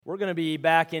We're going to be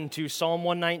back into Psalm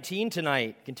 119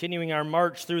 tonight, continuing our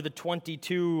march through the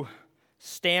 22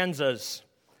 stanzas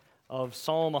of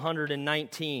Psalm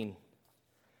 119.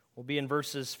 We'll be in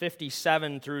verses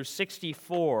 57 through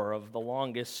 64 of the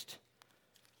longest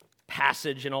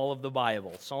passage in all of the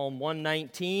Bible. Psalm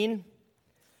 119,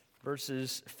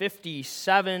 verses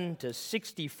 57 to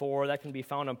 64. That can be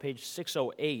found on page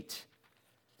 608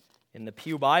 in the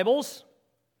Pew Bibles.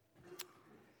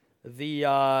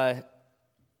 The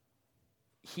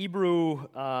Hebrew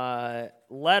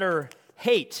letter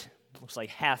het, looks like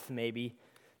heth maybe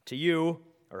to you,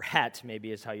 or het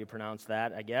maybe is how you pronounce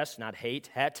that, I guess, not hate,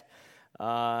 het,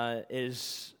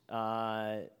 is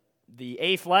the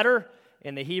eighth letter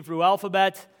in the Hebrew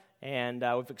alphabet, and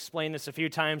we've explained this a few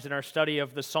times in our study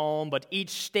of the psalm, but each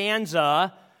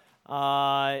stanza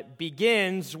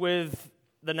begins with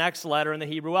the next letter in the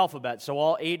Hebrew alphabet. So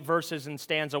all 8 verses in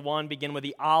stanza 1 begin with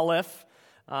the aleph,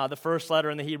 the first letter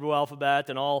in the Hebrew alphabet,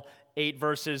 and all 8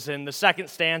 verses in the second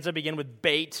stanza begin with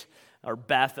beit, or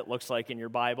beth, it looks like in your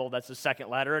Bible. That's the second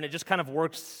letter, and it just kind of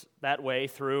works that way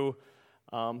throughout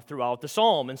the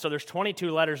psalm. And so there's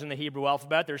 22 letters in the Hebrew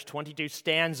alphabet. There's 22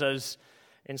 stanzas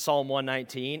in Psalm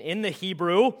 119. In the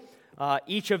Hebrew,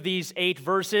 each of these 8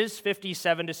 verses,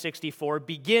 57 to 64,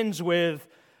 begins with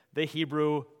the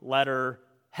Hebrew letter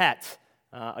het.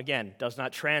 Again, does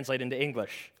not translate into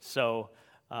English, so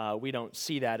we don't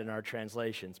see that in our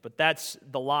translations. But that's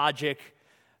the logic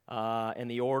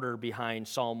and the order behind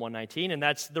Psalm 119, and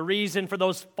that's the reason for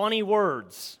those funny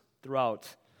words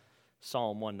throughout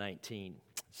Psalm 119.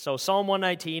 So Psalm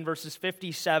 119, verses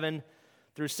 57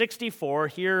 through 64,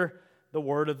 hear the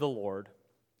word of the Lord.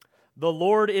 The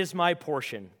Lord is my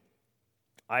portion.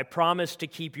 I promise to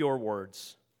keep your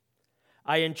words.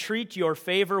 I entreat your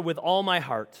favor with all my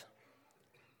heart.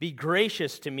 Be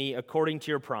gracious to me according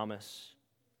to your promise.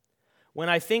 When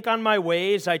I think on my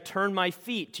ways, I turn my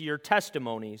feet to your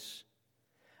testimonies.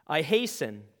 I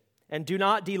hasten and do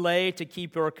not delay to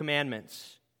keep your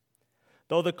commandments.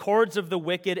 Though the cords of the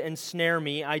wicked ensnare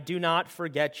me, I do not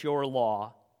forget your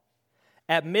law.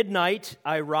 At midnight,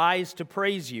 I rise to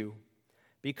praise you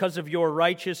because of your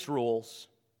righteous rules.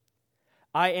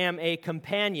 I am a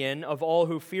companion of all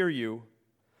who fear you,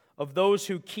 of those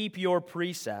who keep your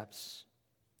precepts.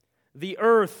 The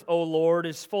earth, O Lord,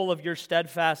 is full of your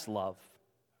steadfast love.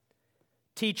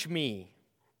 Teach me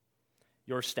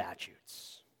your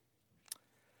statutes.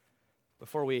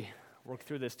 Before we work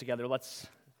through this together, let's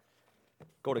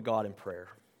go to God in prayer.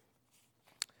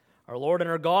 Our Lord and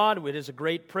our God, it is a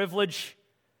great privilege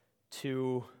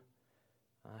to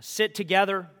sit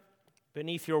together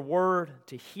beneath your word,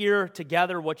 to hear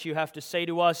together what you have to say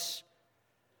to us.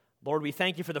 Lord, we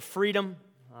thank you for the freedom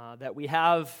that we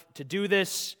have to do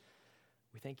this.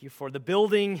 We thank you for the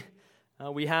building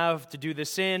we have to do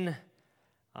this in.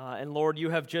 And Lord, you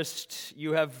have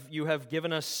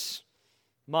given us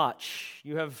much.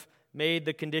 You have made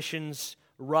the conditions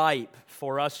ripe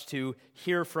for us to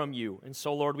hear from you. And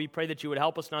so, Lord, we pray that you would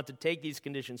help us not to take these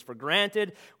conditions for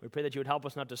granted. We pray that you would help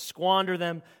us not to squander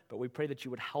them, but we pray that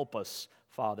you would help us,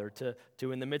 Father,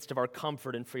 to in the midst of our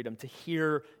comfort and freedom, to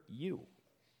hear you.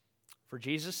 For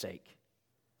Jesus' sake,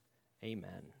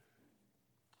 amen.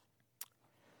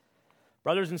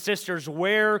 Brothers and sisters,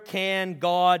 where can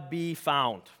God be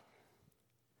found?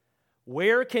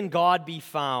 Where can God be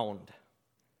found?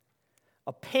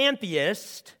 A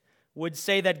pantheist would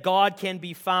say that God can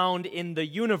be found in the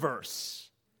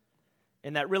universe,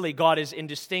 and that really God is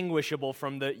indistinguishable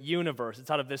from the universe.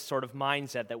 It's out of this sort of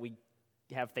mindset that we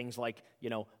have things like,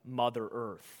 Mother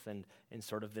Earth, and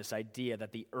sort of this idea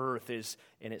that the earth is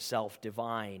in itself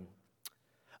divine.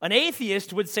 An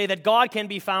atheist would say that God can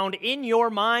be found in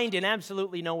your mind and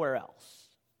absolutely nowhere else.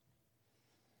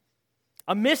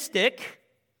 A mystic,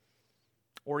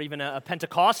 or even a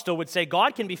Pentecostal, would say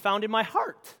God can be found in my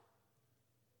heart.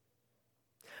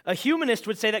 A humanist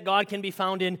would say that God can be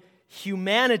found in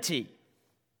humanity.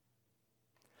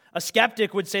 A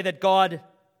skeptic would say that God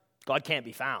can't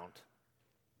be found.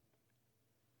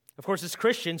 Of course, as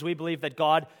Christians, we believe that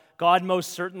God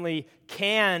most certainly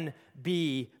can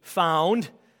be found.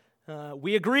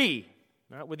 We agree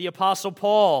with the Apostle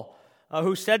Paul,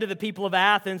 who said to the people of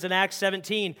Athens in Acts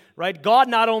 17, right, God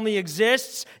not only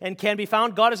exists and can be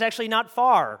found, God is actually not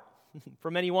far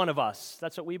from any one of us.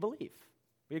 That's what we believe.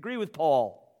 We agree with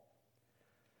Paul.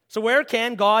 So where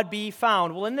can God be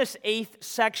found? Well, in this 8th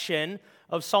section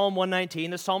of Psalm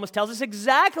 119, the psalmist tells us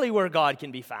exactly where God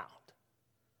can be found.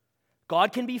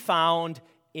 God can be found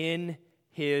in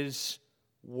His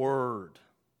Word.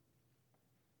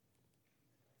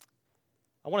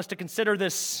 I want us to consider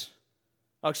this.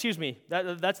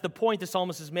 That's the point the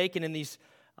psalmist is making in these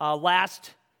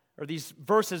last or these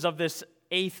verses of this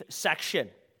 8th section.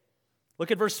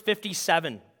 Look at verse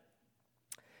 57.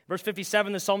 Verse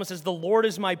 57, the psalmist says, "The Lord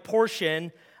is my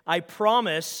portion, I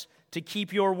promise to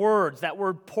keep your words." That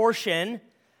word portion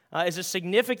is a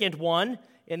significant one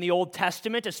in the Old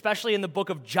Testament, especially in the book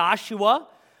of Joshua.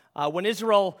 When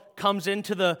Israel comes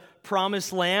into the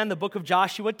promised land, the book of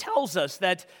Joshua tells us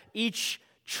that each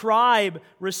tribe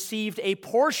received a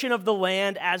portion of the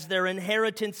land as their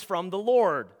inheritance from the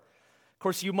Lord. Of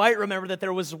course, you might remember that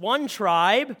there was one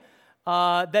tribe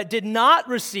that did not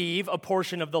receive a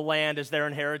portion of the land as their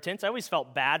inheritance. I always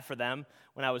felt bad for them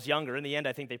when I was younger. In the end,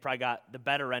 I think they probably got the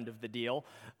better end of the deal.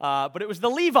 But it was the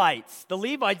Levites. The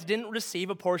Levites didn't receive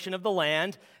a portion of the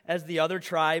land as the other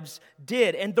tribes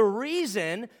did. And the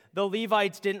reason the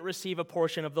Levites didn't receive a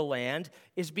portion of the land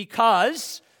is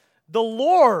because the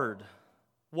Lord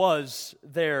was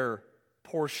their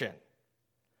portion.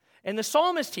 And the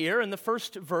psalmist here, in the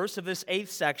first verse of this 8th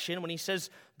section, when he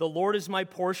says, "The Lord is my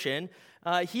portion,"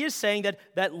 he is saying that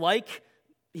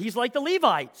he's like the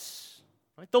Levites.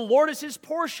 Right? The Lord is his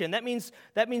portion. That means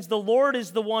the Lord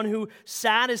is the one who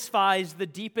satisfies the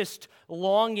deepest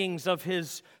longings of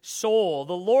his soul.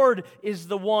 The Lord is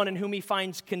the one in whom he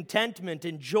finds contentment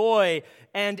and joy.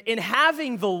 And in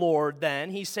having the Lord,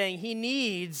 then, he's saying he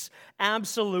needs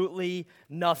absolutely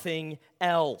nothing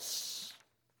else.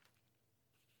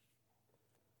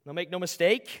 Now, make no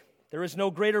mistake, there is no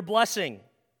greater blessing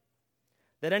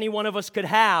that any one of us could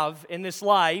have in this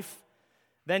life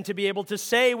than to be able to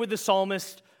say with the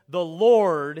psalmist, "The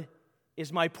Lord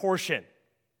is my portion."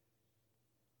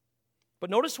 But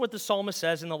notice what the psalmist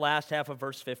says in the last half of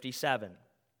verse 57.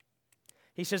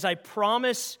 He says, "I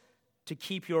promise to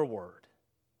keep your word."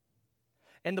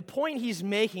 And the point he's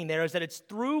making there is that it's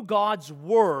through God's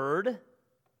word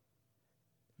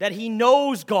that he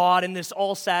knows God in this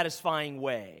all-satisfying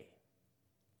way.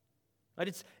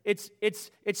 Right?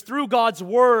 It's through God's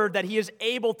word that he is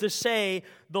able to say,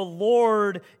 "The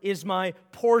Lord is my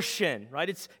portion." Right?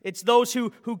 It's those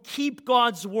who keep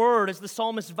God's word, as the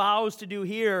psalmist vows to do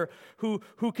here,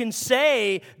 who can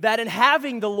say that in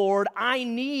having the Lord, I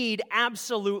need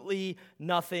absolutely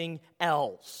nothing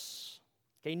else.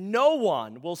 Okay, no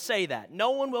one will say that.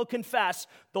 No one will confess,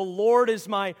 "The Lord is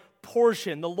my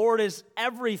portion. The Lord is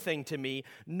everything to me."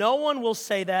 No one will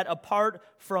say that apart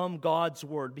from God's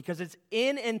word, because it's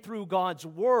in and through God's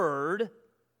word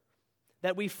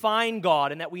that we find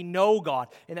God and that we know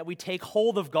God and that we take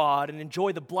hold of God and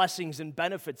enjoy the blessings and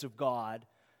benefits of God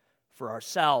for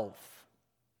ourselves.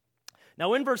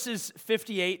 Now, in verses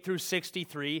 58 through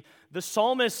 63, the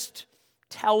psalmist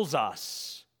tells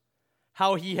us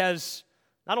how he has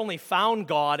not only found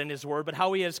God in his word, but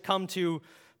how he has come to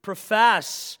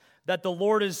profess that the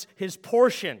Lord is his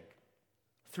portion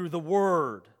through the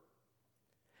word.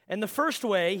 And the first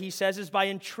way, he says, is by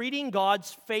entreating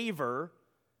God's favor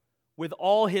with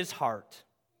all his heart.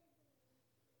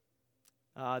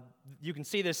 You can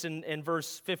see this in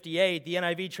verse 58. The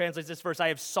NIV translates this verse, "I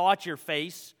have sought your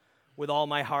face with all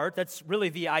my heart." That's really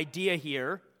the idea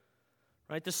here.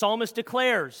 Right? The psalmist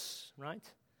declares,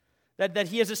 right, that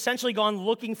he has essentially gone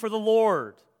looking for the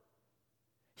Lord.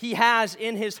 He has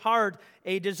in his heart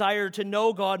a desire to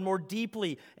know God more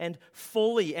deeply and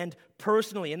fully and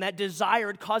personally. And that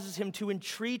desire, it causes him to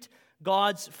entreat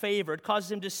God's favor. It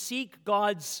causes him to seek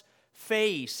God's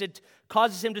face. It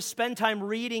causes him to spend time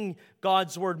reading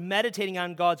God's word, meditating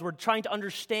on God's word, trying to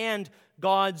understand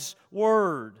God's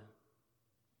word.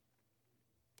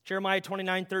 Jeremiah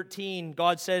 29:13,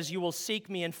 God says, "You will seek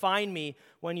me and find me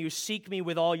when you seek me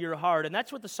with all your heart." And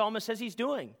that's what the psalmist says he's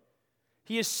doing.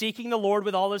 He is seeking the Lord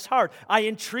with all his heart. "I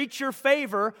entreat your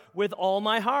favor with all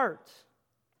my heart."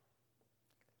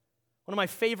 One of my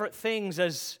favorite things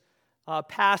as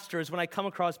pastors, when I come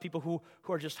across people who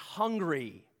are just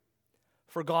hungry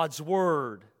for God's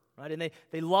word, right? And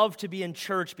they love to be in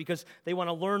church because they want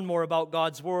to learn more about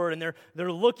God's word, and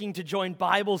they're looking to join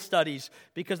Bible studies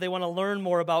because they want to learn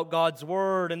more about God's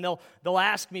word, and they'll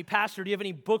ask me, "Pastor, do you have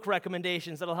any book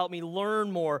recommendations that'll help me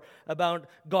learn more about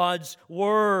God's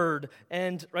word?"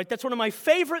 And right, that's one of my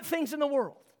favorite things in the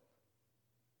world.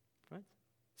 Right?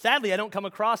 Sadly, I don't come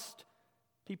across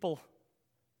people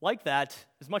like that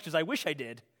as much as I wish I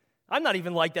did. I'm not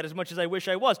even like that as much as I wish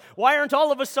I was. Why aren't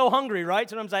all of us so hungry, right?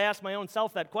 Sometimes I ask my own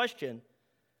self that question.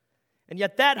 And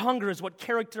yet that hunger is what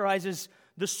characterizes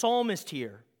the psalmist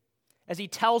here as he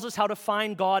tells us how to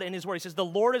find God in his word. He says, "The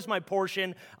Lord is my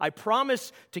portion. I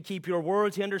promise to keep your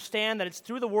words." He understands that it's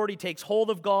through the word he takes hold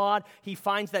of God. He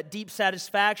finds that deep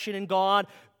satisfaction in God.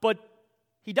 But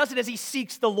he does it as he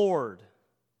seeks the Lord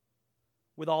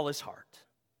with all his heart.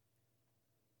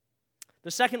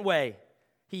 The second way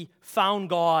he found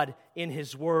God in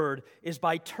his word is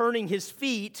by turning his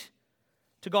feet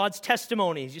to God's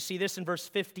testimonies. You see this in verse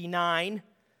 59,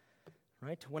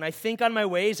 right? When I think on my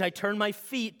ways, I turn my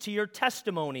feet to your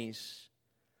testimonies.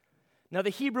 Now, the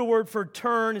Hebrew word for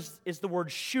turn is the word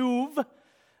shuv.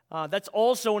 That's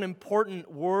also an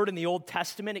important word in the Old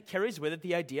Testament. It carries with it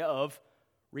the idea of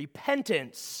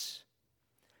repentance.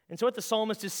 And so what the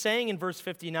psalmist is saying in verse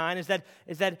 59 is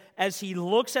that as he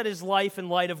looks at his life in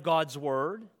light of God's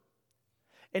word,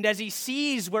 and as he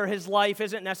sees where his life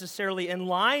isn't necessarily in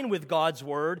line with God's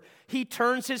word, he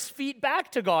turns his feet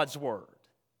back to God's word.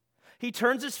 He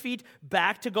turns his feet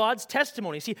back to God's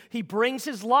testimonies. He brings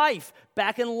his life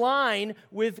back in line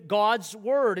with God's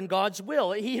word and God's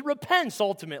will. He repents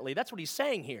ultimately. That's what he's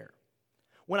saying here.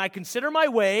 When I consider my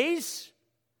ways,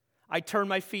 I turn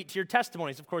my feet to your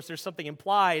testimonies. Of course, there's something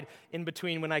implied in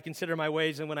between when I consider my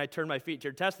ways and when I turn my feet to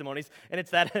your testimonies, and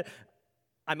it's that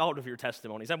I'm out of your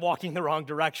testimonies. I'm walking the wrong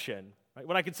direction. Right?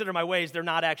 When I consider my ways, they're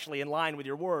not actually in line with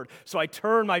your word. So I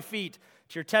turn my feet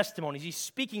to your testimonies. He's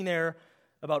speaking there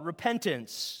about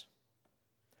repentance.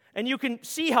 And you can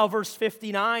see how verse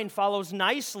 59 follows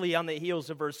nicely on the heels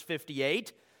of verse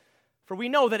 58. For we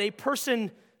know that a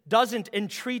person doesn't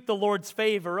entreat the Lord's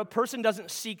favor, a person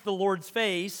doesn't seek the Lord's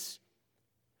face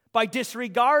by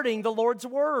disregarding the Lord's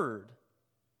word.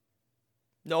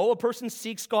 No, a person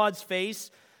seeks God's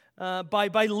face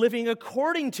by living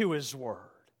according to his word.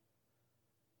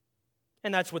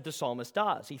 And that's what the psalmist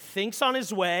does. He thinks on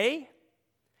his way,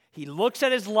 he looks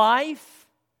at his life,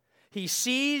 he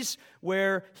sees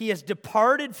where he has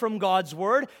departed from God's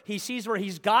word, he sees where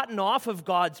he's gotten off of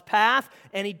God's path,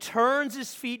 and he turns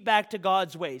his feet back to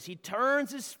God's ways. He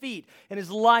turns his feet and his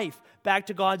life back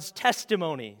to God's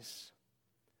testimonies.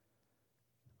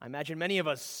 I imagine many of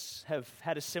us have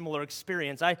had a similar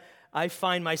experience. I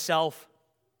find myself,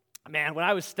 man, when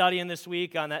I was studying this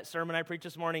week on that sermon I preached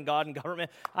this morning, God and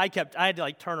Government, I had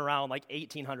to turn around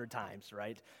 1,800 times,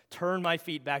 right? Turn my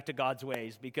feet back to God's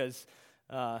ways because,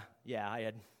 I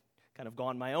had kind of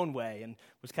gone my own way and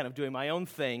was kind of doing my own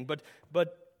thing. But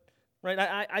right,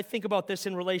 I think about this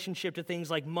in relationship to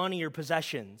things like money or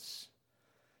possessions.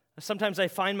 Sometimes I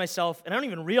find myself, and I don't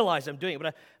even realize I'm doing it,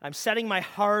 but I'm setting my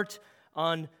heart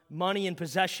on money and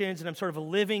possessions, and I'm sort of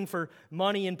living for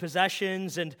money and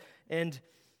possessions, and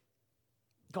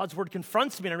God's word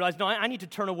confronts me, and I realize, no, I need to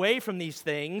turn away from these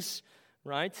things,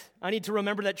 right? I need to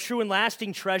remember that true and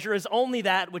lasting treasure is only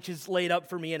that which is laid up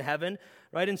for me in heaven,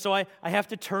 right? And so I have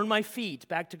to turn my feet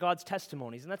back to God's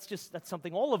testimonies, and that's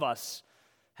something all of us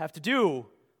have to do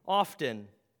often.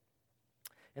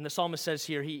 And the psalmist says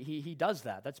here, he does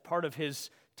that. That's part of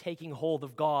his taking hold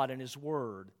of God and his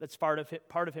word. That's part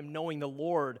of him knowing the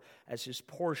Lord as his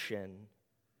portion.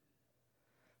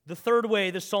 The third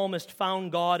way the psalmist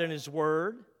found God in his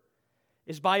word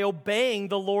is by obeying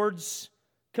the Lord's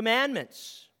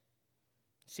commandments.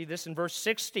 See this in verse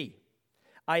 60.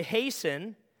 I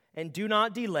hasten and do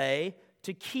not delay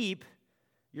to keep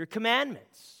your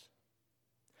commandments.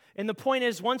 And the point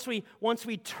is, once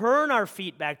we turn our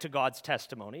feet back to God's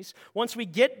testimonies, once we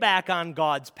get back on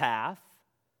God's path,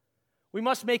 we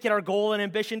must make it our goal and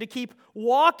ambition to keep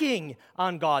walking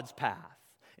on God's path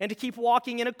and to keep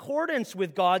walking in accordance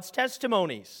with God's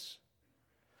testimonies.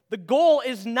 The goal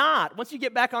is not, once you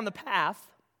get back on the path,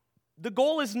 the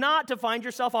goal is not to find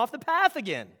yourself off the path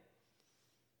again.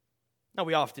 Now,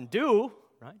 we often do,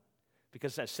 right?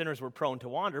 Because as sinners we're prone to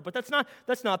wander, but that's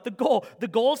not the goal. The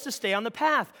goal is to stay on the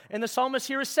path. And the psalmist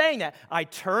here is saying that. I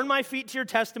turn my feet to your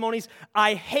testimonies.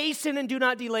 I hasten and do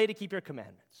not delay to keep your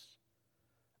commandments.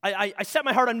 I set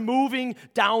my heart on moving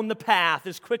down the path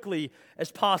as quickly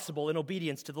as possible in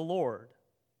obedience to the Lord.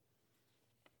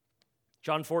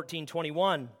 John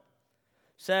 14:21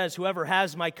 says, whoever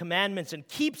has my commandments and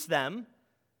keeps them,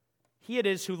 he it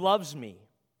is who loves me.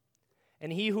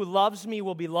 And he who loves me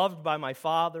will be loved by my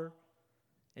Father,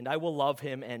 and I will love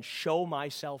him and show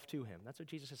myself to him. That's what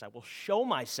Jesus says. I will show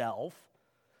myself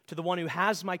to the one who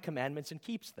has my commandments and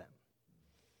keeps them.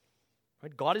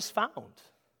 Right? God is found.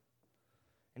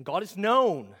 And God is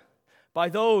known by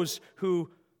those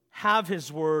who have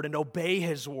his word and obey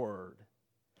his word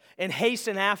and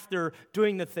hasten after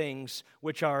doing the things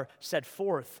which are set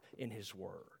forth in his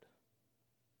word.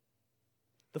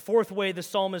 The fourth way the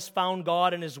psalmist found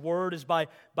God in his word is by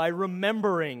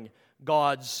remembering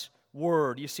God's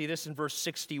word. You see this in verse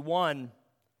 61.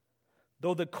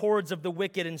 Though the cords of the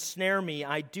wicked ensnare me,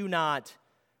 I do not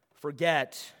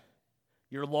forget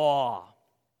your law.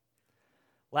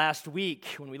 Last week,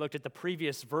 when we looked at the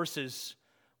previous verses,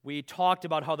 we talked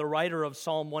about how the writer of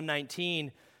Psalm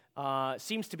 119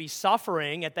 seems to be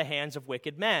suffering at the hands of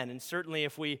wicked men. And certainly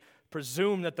if we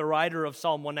presume that the writer of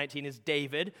Psalm 119 is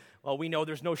David. Well, we know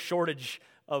there's no shortage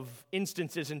of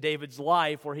instances in David's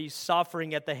life where he's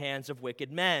suffering at the hands of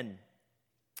wicked men.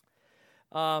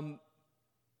 And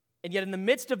yet in the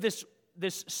midst of this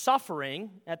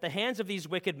suffering at the hands of these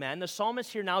wicked men, the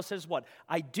psalmist here now says what?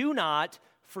 I do not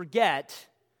forget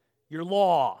your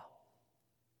law.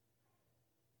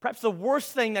 Perhaps the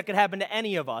worst thing that could happen to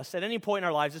any of us at any point in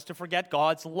our lives is to forget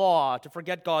God's law, to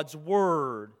forget God's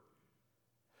word.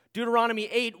 Deuteronomy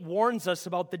 8 warns us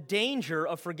about the danger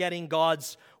of forgetting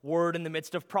God's word in the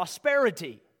midst of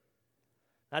prosperity.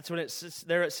 That's when it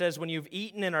says, when you've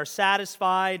eaten and are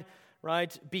satisfied,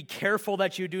 right? Be careful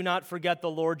that you do not forget the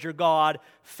Lord your God,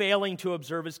 failing to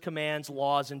observe his commands,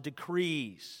 laws, and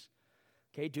decrees.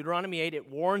 Okay, Deuteronomy 8, it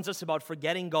warns us about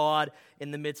forgetting God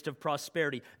in the midst of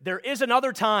prosperity. There is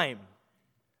another time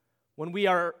when we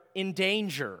are in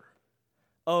danger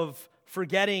of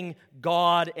forgetting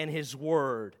God and his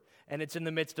word, and it's in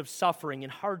the midst of suffering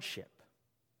and hardship.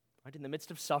 Right? In the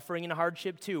midst of suffering and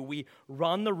hardship too, we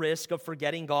run the risk of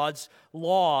forgetting God's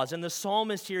laws. And the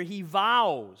psalmist here, he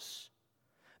vows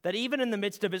that even in the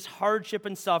midst of his hardship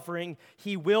and suffering,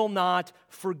 he will not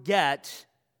forget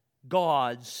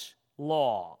God's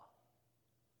law.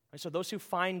 Right? So those who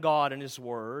find God in his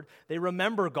word, they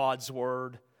remember God's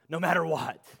word no matter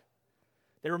what.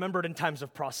 They remember it in times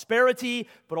of prosperity,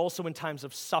 but also in times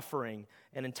of suffering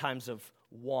and in times of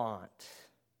want.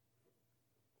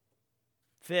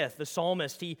 Fifth, the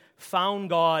psalmist, he found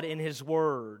God in his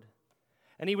word.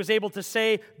 And he was able to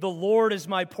say, the Lord is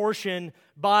my portion,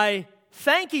 by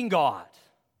thanking God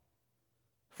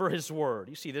for his word.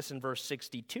 You see this in verse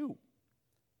 62.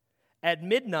 At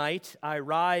midnight I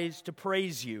rise to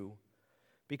praise you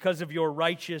because of your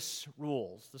righteous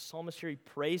rules. The psalmist here, he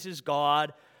praises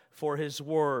God for his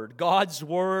word. God's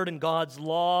word and God's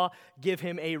law give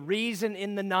him a reason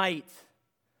in the night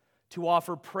to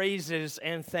offer praises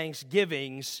and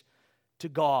thanksgivings to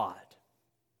God.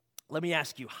 Let me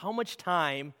ask you, how much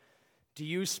time do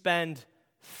you spend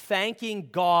thanking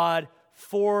God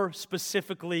for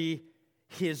specifically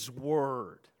his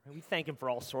word? We thank him for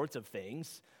all sorts of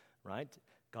things, right?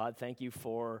 God, thank you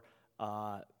for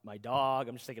my dog.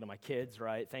 I'm just thinking of my kids,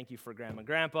 right? Thank you for Grandma and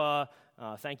Grandpa.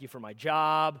 Thank you for my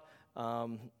job.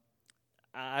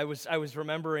 I was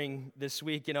remembering this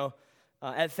week,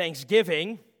 at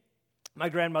Thanksgiving, my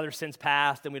grandmother since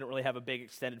passed, and we don't really have a big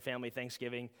extended family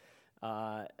Thanksgiving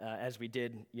as we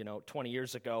did, 20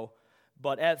 years ago.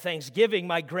 But at Thanksgiving,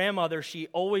 my grandmother, she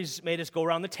always made us go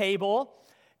around the table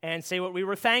and say what we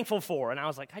were thankful for. And I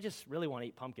was like, I just really want to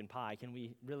eat pumpkin pie. Can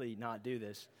we really not do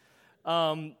this?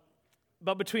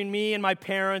 But between me and my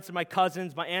parents and my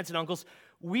cousins, my aunts and uncles,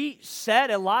 we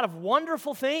said a lot of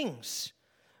wonderful things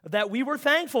that we were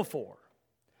thankful for.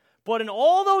 But in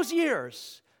all those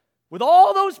years, with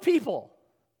all those people,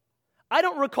 I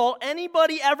don't recall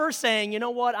anybody ever saying, you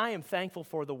know what, I am thankful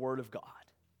for the Word of God.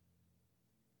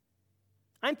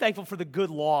 I'm thankful for the good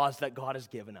laws that God has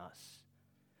given us,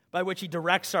 by which he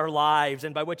directs our lives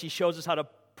and by which he shows us how to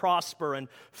prosper and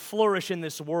flourish in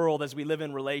this world as we live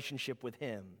in relationship with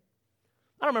him.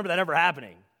 I don't remember that ever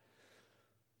happening.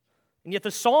 And yet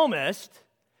the psalmist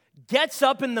gets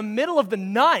up in the middle of the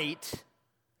night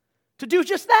to do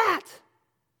just that.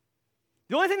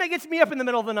 The only thing that gets me up in the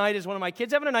middle of the night is one of my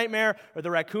kids having a nightmare or the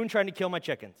raccoon trying to kill my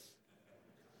chickens.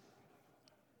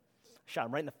 Shot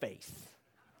him right in the face.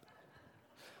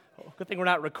 Oh, good thing we're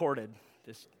not recorded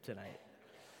tonight.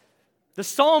 The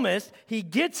psalmist, he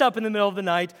gets up in the middle of the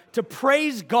night to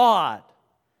praise God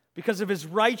because of his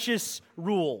righteous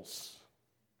rules.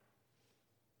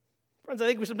 Friends, I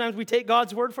think sometimes we take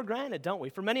God's word for granted, don't we?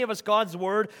 For many of us, God's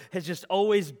word has just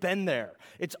always been there.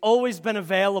 It's always been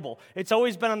available. It's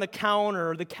always been on the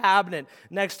counter or the cabinet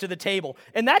next to the table.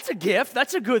 And that's a gift.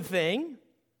 That's a good thing.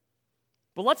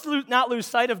 But let's not lose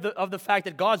sight of the fact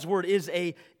that God's word is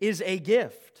a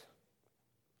gift.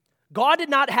 God did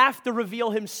not have to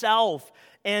reveal himself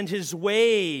and his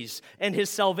ways and his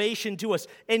salvation to us,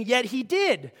 and yet he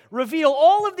did reveal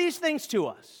all of these things to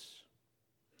us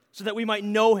so that we might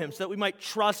know him, so that we might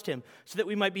trust him, so that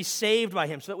we might be saved by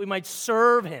him, so that we might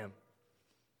serve him.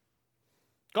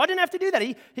 God didn't have to do that.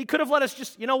 He could have let us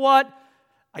just, you know what?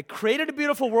 I created a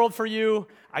beautiful world for you.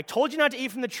 I told you not to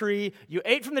eat from the tree. You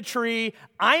ate from the tree.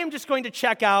 I am just going to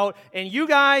check out, and you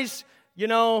guys,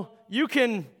 you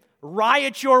can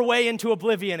riot your way into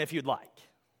oblivion if you'd like.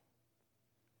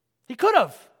 He could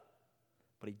have,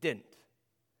 but he didn't.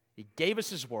 He gave us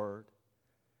his word.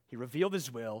 He revealed his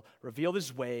will, revealed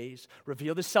his ways,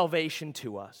 revealed his salvation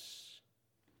to us.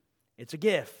 It's a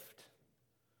gift.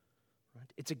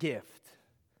 Right? It's a gift.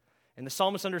 And the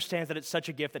psalmist understands that it's such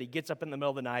a gift that he gets up in the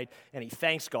middle of the night and he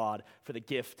thanks God for the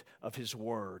gift of his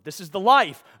word. This is the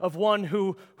life of one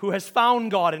who has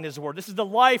found God in his word. This is the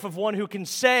life of one who can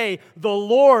say, the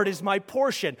Lord is my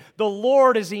portion. The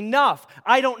Lord is enough.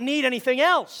 I don't need anything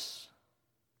else.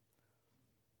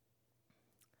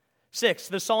 6,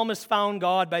 the psalmist found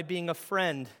God by being a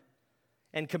friend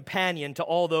and companion to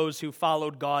all those who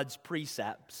followed God's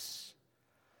precepts.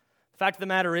 The fact of the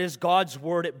matter is, God's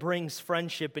word, it brings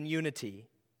friendship and unity.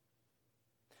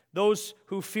 Those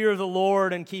who fear the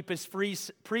Lord and keep his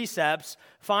precepts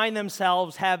find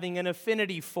themselves having an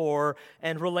affinity for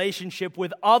and relationship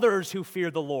with others who fear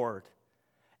the Lord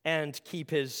and keep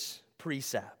his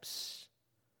precepts.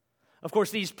 Of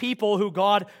course, these people who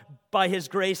God, by his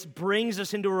grace, brings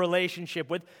us into a relationship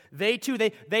with, they too,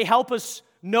 they help us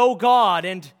know God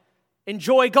and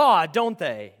enjoy God, don't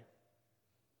they?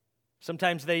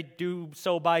 Sometimes they do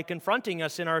so by confronting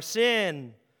us in our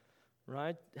sin,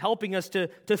 right? Helping us to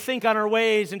think on our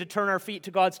ways and to turn our feet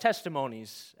to God's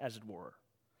testimonies, as it were.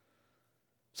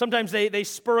 Sometimes they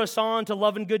spur us on to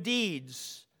love and good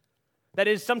deeds. That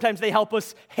is, sometimes they help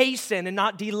us hasten and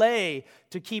not delay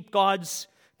to keep God's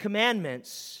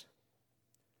commandments.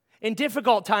 In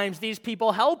difficult times, these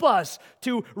people help us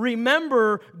to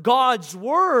remember God's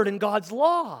word and God's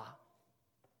law.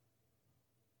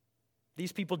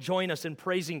 These people join us in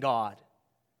praising God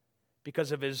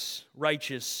because of his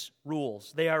righteous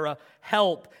rules. They are a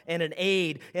help and an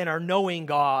aid in our knowing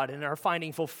God and our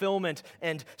finding fulfillment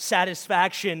and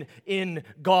satisfaction in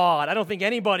God. I don't think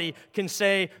anybody can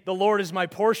say, the Lord is my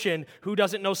portion, who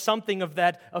doesn't know something of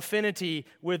that affinity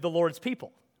with the Lord's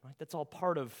people. Right? That's all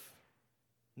part of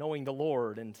knowing the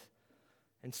Lord and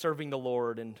serving the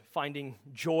Lord and finding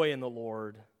joy in the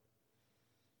Lord.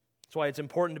 That's why it's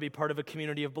important to be part of a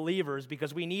community of believers,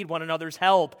 because we need one another's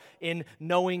help in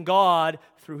knowing God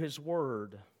through his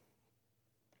word.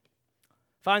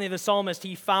 Finally, the psalmist,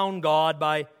 he found God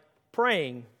by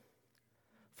praying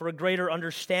for a greater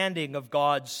understanding of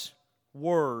God's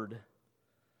word.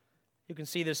 You can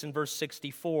see this in verse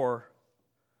 64.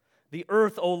 The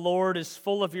earth, O Lord, is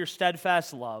full of your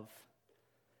steadfast love.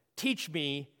 Teach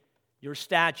me your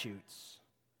statutes.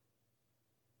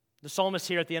 The psalmist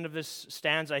here at the end of this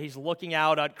stanza, he's looking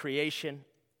out at creation.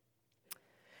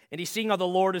 And he's seeing how the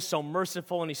Lord is so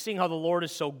merciful, and he's seeing how the Lord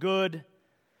is so good, and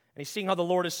he's seeing how the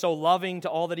Lord is so loving to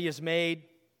all that he has made.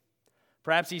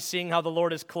 Perhaps he's seeing how the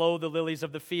Lord has clothed the lilies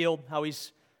of the field, how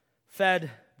he's fed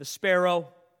the sparrow.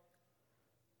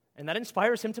 And that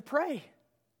inspires him to pray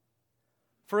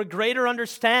for a greater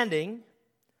understanding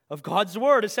of God's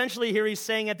word. Essentially, here he's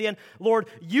saying at the end, Lord,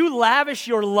 you lavish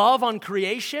your love on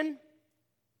creation.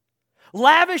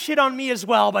 Lavish it on me as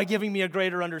well by giving me a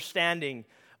greater understanding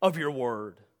of your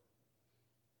word.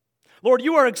 Lord,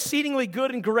 you are exceedingly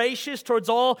good and gracious towards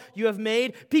all you have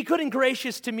made. Be good and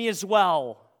gracious to me as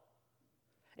well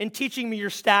in teaching me your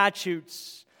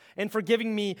statutes and for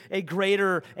giving me a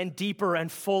greater and deeper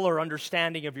and fuller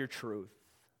understanding of your truth.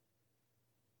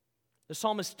 The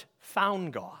psalmist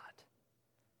found God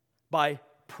by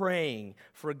praying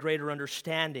for a greater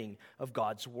understanding of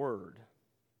God's word.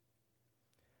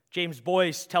 James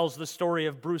Boyce tells the story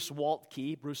of Bruce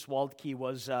Waltke. Bruce Waltke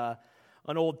was an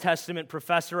Old Testament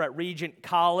professor at Regent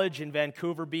College in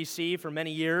Vancouver, BC for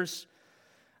many years.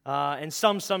 And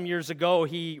some years ago,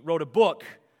 he wrote a book,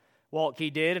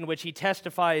 Waltke did, in which he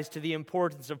testifies to the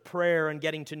importance of prayer and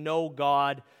getting to know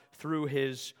God through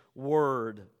his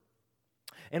word.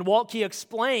 And Waltke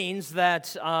explains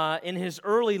that in his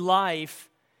early life,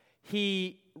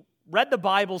 he read the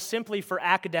Bible simply for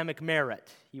academic merit.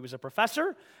 He was a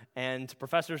professor, and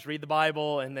professors read the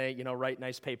Bible, and they, write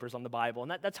nice papers on the Bible.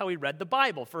 And that's how he read the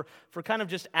Bible, for kind of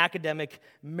just academic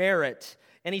merit.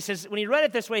 And he says when he read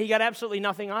it this way, he got absolutely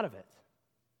nothing out of it.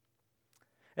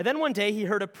 And then one day he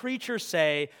heard a preacher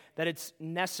say that it's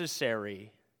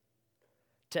necessary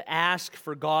to ask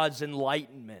for God's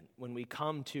enlightenment when we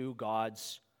come to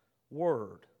God's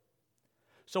word.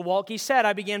 So Waltke said,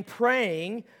 I began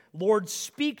praying, Lord,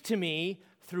 speak to me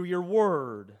through your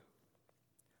word.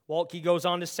 Waltke goes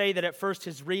on to say that at first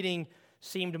his reading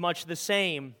seemed much the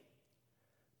same,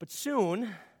 but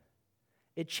soon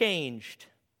it changed.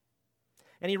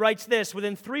 And he writes this,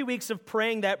 within 3 weeks of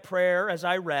praying that prayer as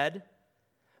I read,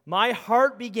 my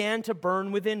heart began to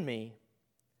burn within me.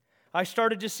 I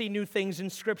started to see new things in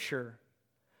Scripture.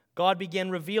 God began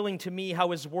revealing to me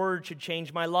how his word should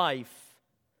change my life.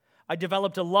 I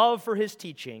developed a love for his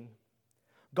teaching.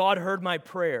 God heard my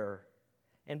prayer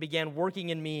and began working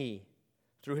in me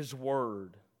through his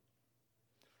word.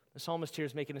 The psalmist here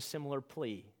is making a similar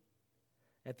plea.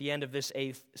 at the end of this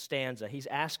 8th stanza. He's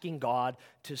asking God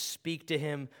to speak to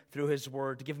him through his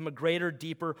word, to give him a greater,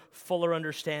 deeper, fuller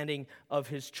understanding of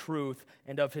his truth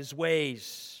and of his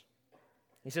ways.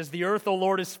 He says, "The earth, O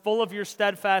Lord, is full of your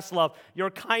steadfast love. Your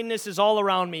kindness is all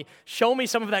around me. Show me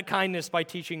some of that kindness by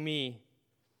teaching me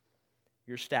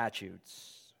your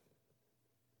statutes."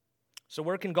 So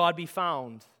where can God be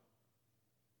found?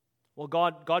 Well,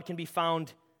 God can be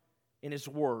found in his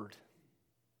word.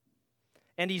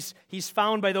 And he's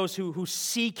found by those who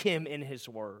seek him in his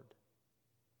word.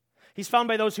 He's found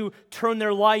by those who turn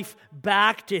their life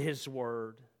back to his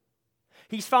word.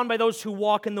 He's found by those who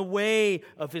walk in the way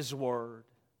of his word.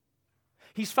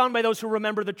 He's found by those who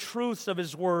remember the truths of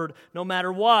his word no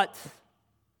matter what.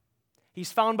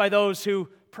 He's found by those who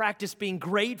practice being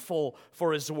grateful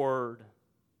for his word,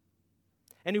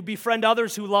 and who befriend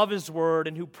others who love his word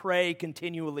and who pray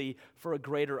continually for a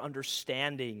greater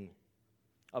understanding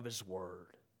of his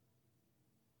word.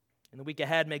 In the week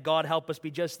ahead, may God help us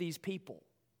be just these people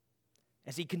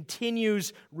as he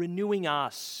continues renewing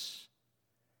us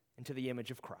into the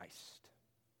image of Christ.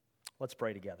 Let's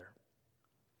pray together.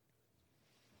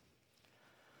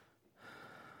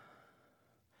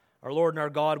 Our Lord and our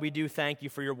God, we do thank you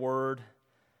for your word.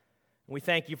 And we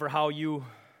thank you for how you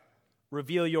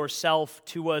reveal yourself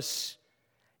to us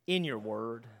in your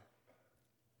word.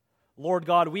 Lord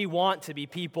God, we want to be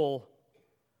people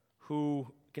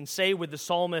who can say with the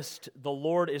psalmist, "The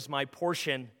Lord is my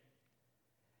portion,"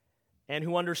 and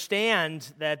who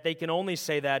understand that they can only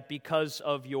say that because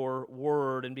of your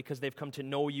word and because they've come to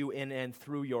know you in and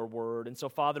through your word. And so,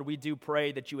 Father, we do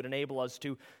pray that you would enable us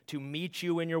to meet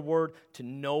you in your word, to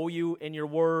know you in your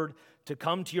word, to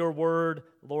come to your word,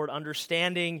 Lord,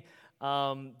 understanding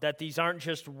that these aren't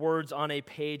just words on a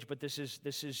page, but this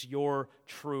is your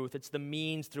truth. It's the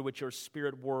means through which your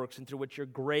Spirit works and through which your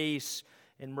grace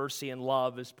and mercy and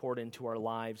love is poured into our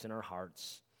lives and our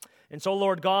hearts. And so,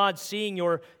 Lord God, seeing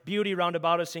your beauty round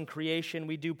about us in creation,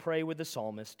 we do pray with the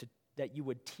psalmist that you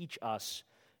would teach us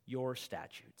your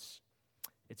statutes.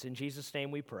 It's in Jesus' name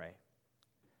we pray.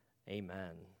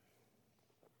 Amen.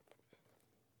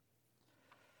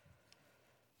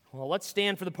 Well, let's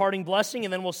stand for the parting blessing,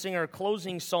 and then we'll sing our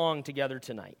closing song together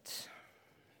tonight.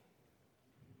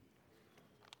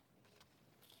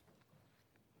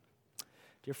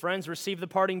 Dear friends, receive the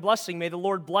parting blessing. May the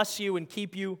Lord bless you and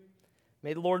keep you.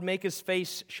 May the Lord make his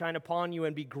face shine upon you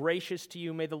and be gracious to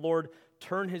you. May the Lord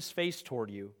turn his face toward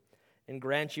you and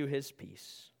grant you his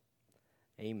peace.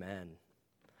 Amen.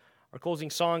 Our closing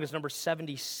song is number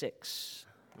 76.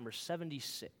 Number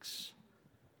 76.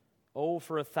 Oh,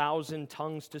 for 1,000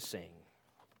 tongues to sing.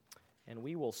 And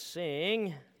we will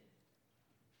sing...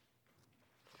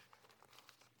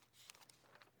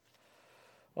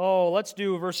 let's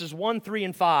do verses 1, 3,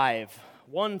 and 5.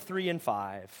 1, 3, and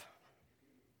 5.